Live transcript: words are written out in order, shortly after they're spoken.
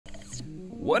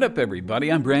What up,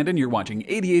 everybody? I'm Brandon. You're watching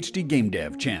ADHD Game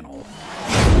Dev Channel.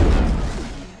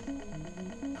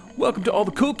 Welcome to all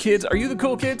the cool kids. Are you the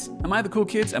cool kids? Am I the cool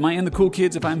kids? Am I in the cool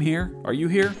kids if I'm here? Are you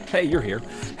here? Hey, you're here.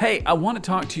 Hey, I want to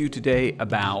talk to you today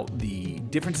about the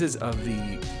differences of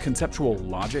the conceptual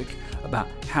logic about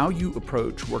how you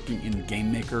approach working in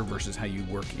GameMaker versus how you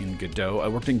work in Godot. I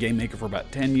worked in GameMaker for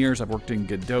about 10 years. I've worked in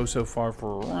Godot so far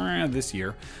for this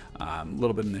year. A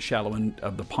little bit in the shallow end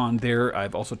of the pond there.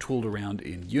 I've also tooled around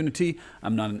in Unity.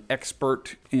 I'm not an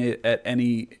expert at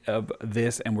any of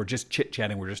this, and we're just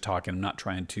chit-chatting. We're just talking. I'm not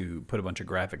trying to put a bunch of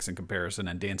graphics in comparison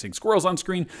and dancing squirrels on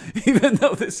screen, even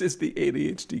though this is the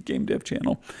ADHD Game Dev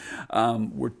Channel.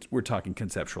 We're talking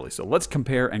conceptually. So let's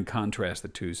compare and contrast the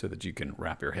two so that you can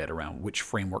wrap your head around which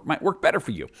framework might work better for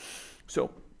you.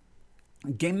 So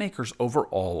GameMaker's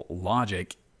overall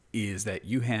logic is that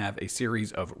you have a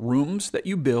series of rooms that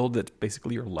you build that's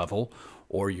basically your level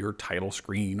or your title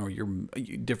screen or your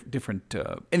different,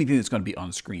 anything that's going to be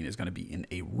on screen is going to be in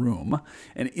a room.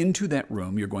 And into that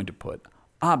room, you're going to put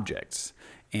objects.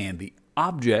 And the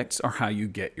objects are how you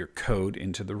get your code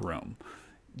into the room.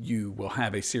 You will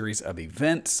have a series of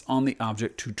events on the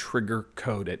object to trigger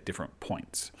code at different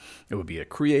points. It would be a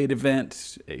create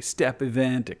event, a step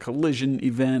event, a collision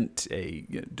event, a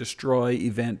destroy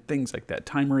event, things like that,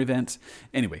 timer events.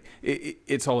 Anyway,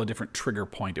 it's all a different trigger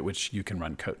point at which you can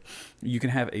run code. You can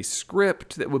have a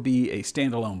script that would be a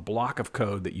standalone block of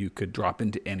code that you could drop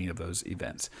into any of those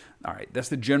events. All right, that's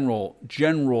the general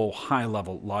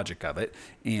high-level logic of it.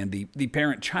 And the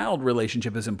parent-child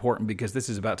relationship is important because this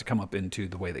is about to come up into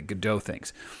the way that Godot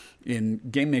thinks. In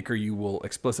GameMaker, you will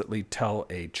explicitly tell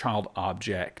a child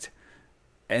object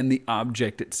and the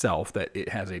object itself that it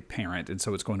has a parent, and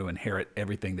so it's going to inherit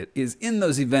everything that is in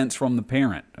those events from the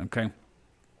parent, okay?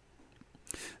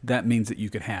 That means that you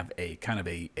could have a kind of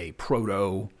a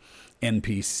proto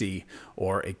NPC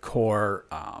or a core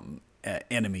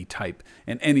enemy type,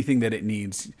 and anything that it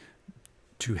needs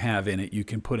to have in it you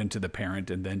can put into the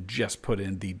parent and then just put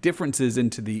in the differences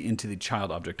into the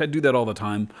child object. I do that all the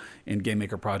time in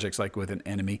GameMaker projects, like with an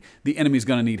enemy. The enemy's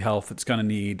going to need health. It's going to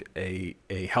need a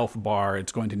health bar.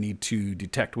 It's going to need to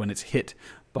detect when it's hit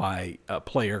by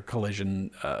player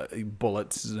collision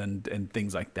bullets and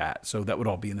things like that. So that would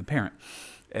all be in the parent.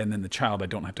 And then the child, I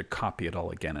don't have to copy it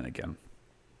all again and again.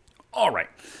 All right.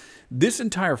 This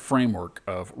entire framework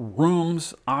of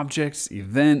rooms, objects,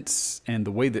 events, and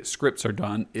the way that scripts are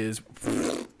done is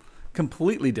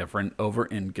completely different over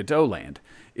in Godot land.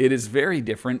 It is very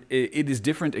different. It is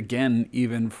different, again,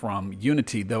 even from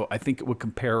Unity, though I think it would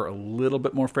compare a little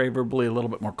bit more favorably, a little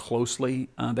bit more closely,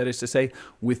 that is to say,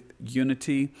 with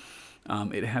Unity.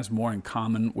 It has more in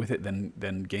common with it than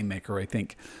GameMaker, I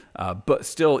think. But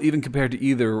still, even compared to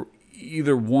either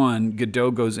one,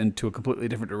 Godot goes into a completely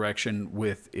different direction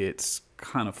with its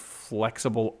kind of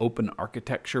flexible open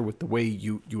architecture with the way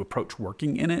you approach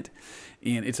working in it.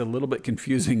 And it's a little bit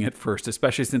confusing at first,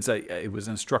 especially since it was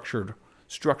in a structured,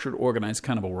 organized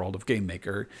kind of a world of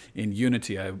GameMaker. In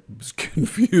Unity, I was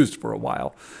confused for a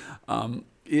while.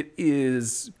 It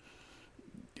is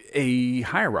a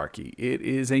hierarchy. It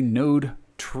is a node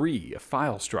tree, a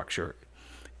file structure.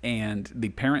 And the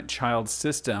parent-child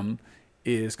system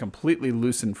is completely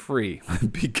loose and free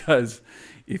because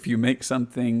if you make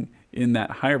something in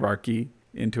that hierarchy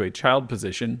into a child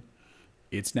position,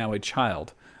 it's now a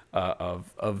child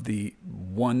of the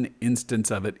one instance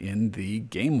of it in the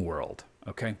game world,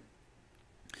 okay?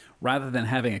 Rather than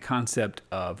having a concept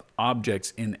of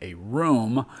objects in a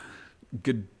room,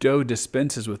 Godot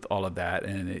dispenses with all of that,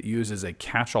 and it uses a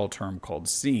catch-all term called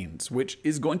scenes, which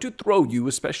is going to throw you,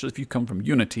 especially if you come from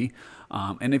Unity.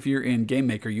 And if you're in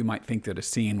GameMaker, you might think that a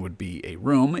scene would be a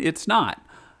room. It's not,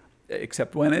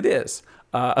 except when it is.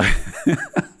 The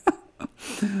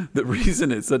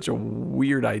reason it's such a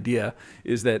weird idea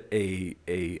is that a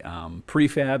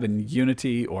prefab in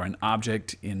Unity or an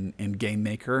object in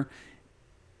GameMaker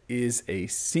is a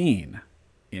scene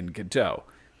in Godot.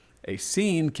 A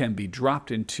scene can be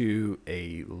dropped into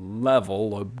a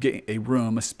level, a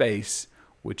room, a space,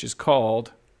 which is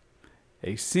called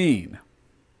a scene.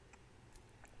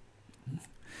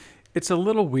 It's a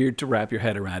little weird to wrap your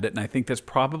head around it, and I think that's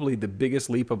probably the biggest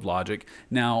leap of logic.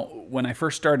 Now, when I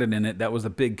first started in it, that was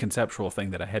a big conceptual thing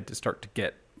that I had to start to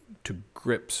get to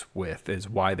grips with, is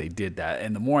why they did that.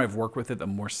 And the more I've worked with it, the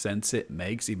more sense it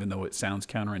makes, even though it sounds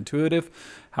counterintuitive.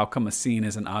 How come a scene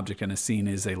is an object and a scene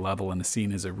is a level and a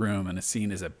scene is a room and a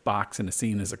scene is a box and a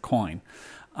scene is a coin?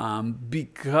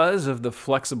 Because of the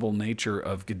flexible nature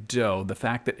of Godot, the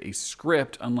fact that a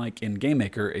script, unlike in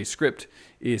GameMaker, a script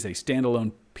is a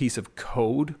standalone piece of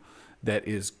code that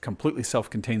is completely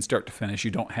self-contained start to finish.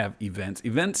 You don't have events.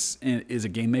 Events is a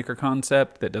GameMaker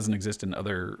concept that doesn't exist in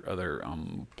other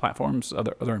platforms,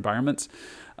 other environments.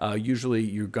 Usually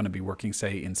you're going to be working,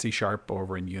 say, in C#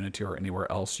 over in Unity or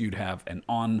anywhere else. You'd have an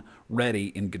on ready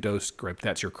in Godot script.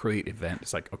 That's your create event.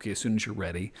 It's like, okay, as soon as you're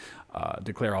ready,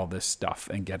 declare all this stuff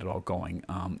and get it all going.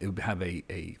 It would have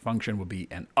a function would be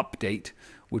an update,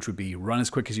 which would be run as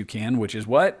quick as you can, which is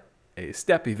what? A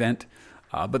step event.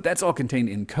 But that's all contained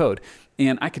in code.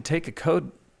 And I could take a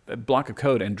block of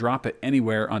code and drop it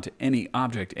anywhere onto any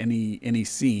object, any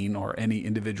scene, or any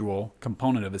individual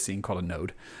component of a scene called a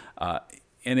node.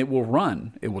 And it will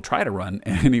run. It will try to run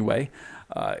anyway.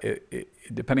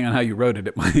 Depending on how you wrote it,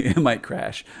 it might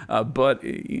crash. But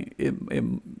it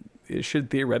should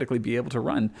theoretically be able to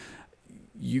run.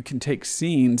 You can take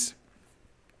scenes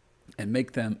and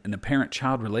make them an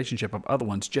apparent-child relationship of other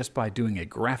ones just by doing a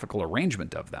graphical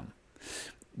arrangement of them.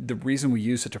 The reason we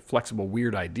use such a flexible,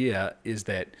 weird idea is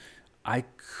that I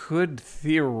could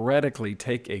theoretically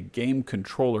take a game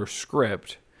controller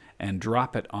script and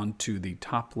drop it onto the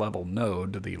top-level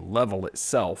node, the level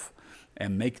itself,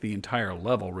 and make the entire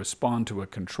level respond to a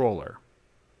controller.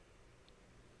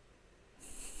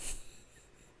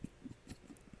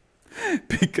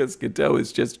 Because Godot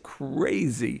is just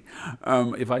crazy.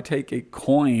 If I take a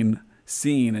coin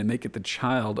scene and make it the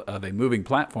child of a moving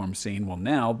platform scene, well,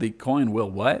 now the coin will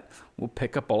what? Will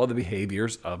pick up all of the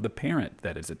behaviors of the parent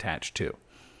that is attached to.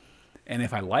 And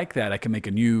if I like that, I can make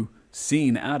a new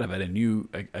scene out of it.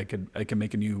 I can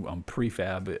make a new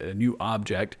prefab, a new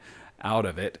object out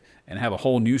of it, and have a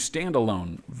whole new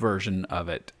standalone version of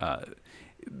it.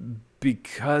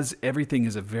 Because everything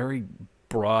is a very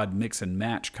broad mix and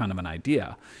match kind of an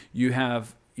idea. You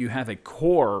have a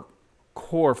core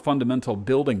fundamental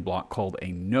building block called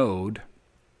a node,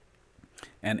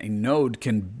 and a node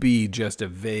can be just a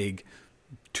vague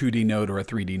 2D node or a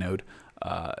 3D node,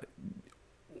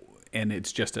 and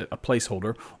it's just a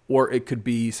placeholder, or it could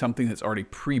be something that's already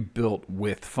pre-built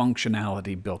with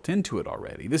functionality built into it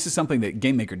already. This is something that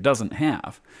GameMaker doesn't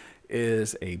have,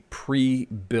 is a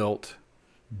pre-built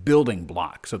building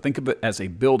block. So think of it as a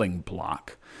building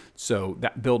block. So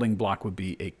that building block would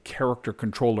be a character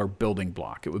controller building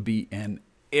block. It would be an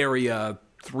area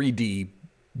 3D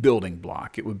building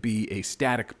block. It would be a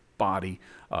static body,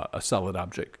 a solid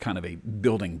object, kind of a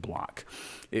building block.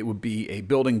 It would be a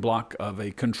building block of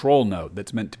a control node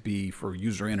that's meant to be for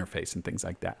user interface and things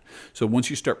like that. So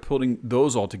once you start putting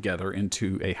those all together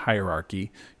into a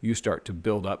hierarchy, you start to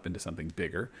build up into something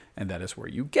bigger, and that is where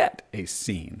you get a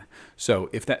scene.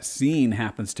 So if that scene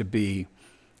happens to be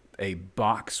a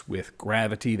box with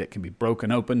gravity that can be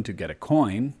broken open to get a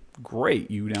coin, great.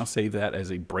 You now save that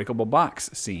as a breakable box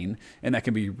scene, and that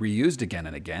can be reused again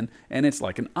and again, and it's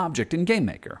like an object in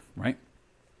GameMaker, right?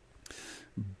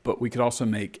 But we could also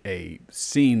make a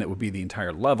scene that would be the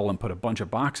entire level and put a bunch of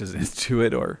boxes into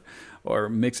it, or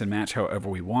mix and match however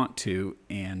we want to,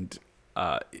 and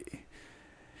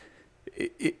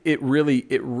it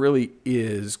really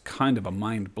is kind of a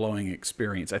mind-blowing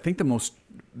experience. I think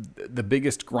the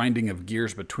biggest grinding of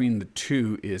gears between the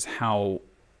two is how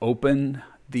open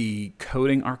the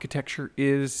coding architecture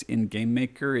is in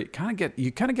GameMaker.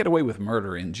 You kind of get away with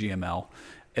murder in GML.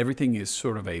 Everything is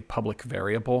sort of a public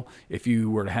variable. If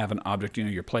you were to have an object,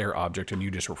 your player object, and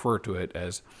you just refer to it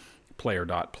as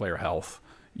player.playerHealth,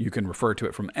 you can refer to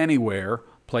it from anywhere.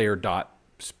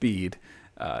 Player.speed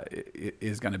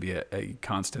is going to be a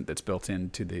constant that's built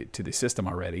into the system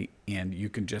already, and you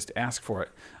can just ask for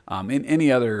it. In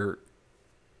any other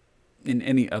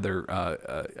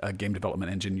game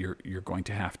development engine, you're going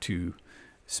to have to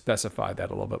specify that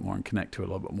a little bit more and connect to it a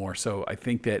little bit more. So I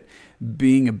think that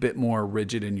being a bit more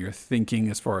rigid in your thinking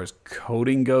as far as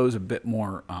coding goes, a bit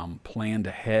more planned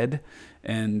ahead,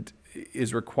 and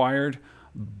is required.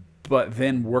 But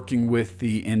then working with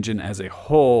the engine as a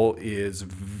whole is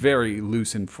very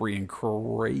loose and free and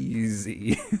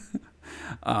crazy.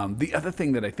 The other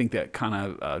thing that I think that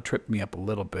kind of tripped me up a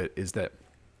little bit is that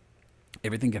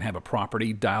everything can have a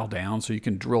property dial down, so you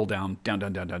can drill down,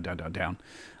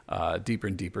 deeper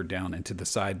and deeper down into the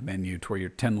side menu to where you're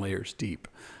 10 layers deep,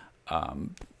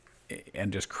 and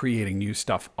just creating new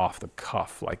stuff off the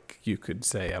cuff. Like you could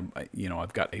say,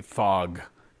 I've got a fog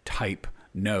type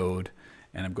node,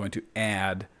 and I'm going to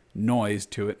add noise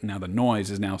to it. Now the noise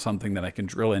is now something that I can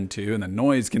drill into, and the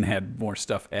noise can add more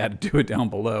stuff added to it down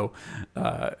below,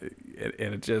 and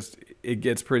it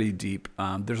gets pretty deep.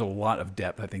 There's a lot of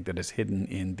depth, I think, that is hidden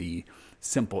in the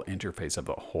simple interface of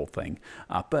the whole thing.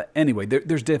 But anyway,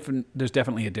 there's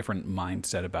definitely a different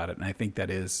mindset about it, and I think that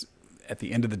is, at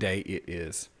the end of the day, it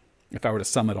is, if I were to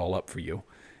sum it all up for you,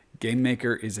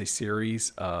 GameMaker is a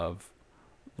series of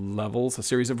levels, a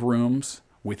series of rooms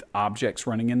with objects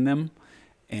running in them.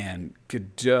 And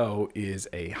Godot is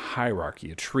a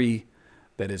hierarchy, a tree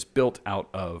that is built out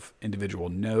of individual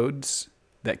nodes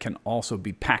that can also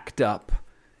be packed up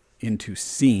into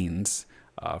scenes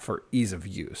for ease of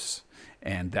use.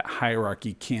 And that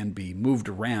hierarchy can be moved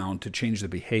around to change the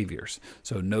behaviors.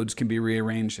 So nodes can be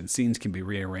rearranged and scenes can be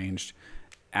rearranged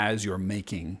as you're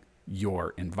making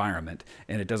your environment.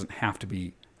 And it doesn't have to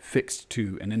be fixed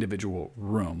to an individual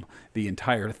room. The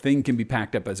entire thing can be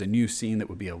packed up as a new scene that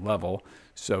would be a level.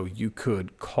 So you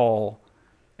could call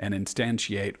and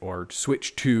instantiate or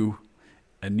switch to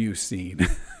a new scene.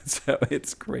 So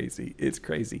it's crazy. It's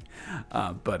crazy.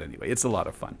 But anyway, it's a lot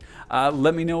of fun.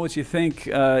 Let me know what you think.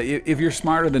 If you're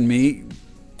smarter than me,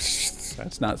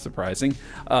 that's not surprising.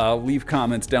 Leave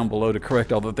comments down below to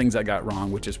correct all the things I got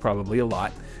wrong, which is probably a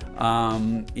lot.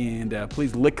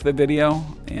 Please like the video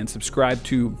and subscribe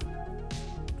to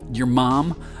your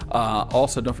mom.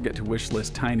 Also, don't forget to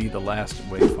wishlist Tiny the Last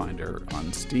Wayfinder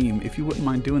on Steam. If you wouldn't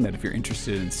mind doing that, if you're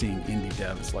interested in seeing indie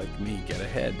devs like me get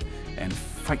ahead and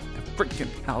fight the freaking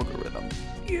algorithm.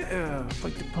 Yeah,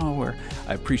 fight the power.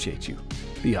 I appreciate you.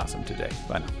 Be awesome today.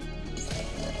 Bye now.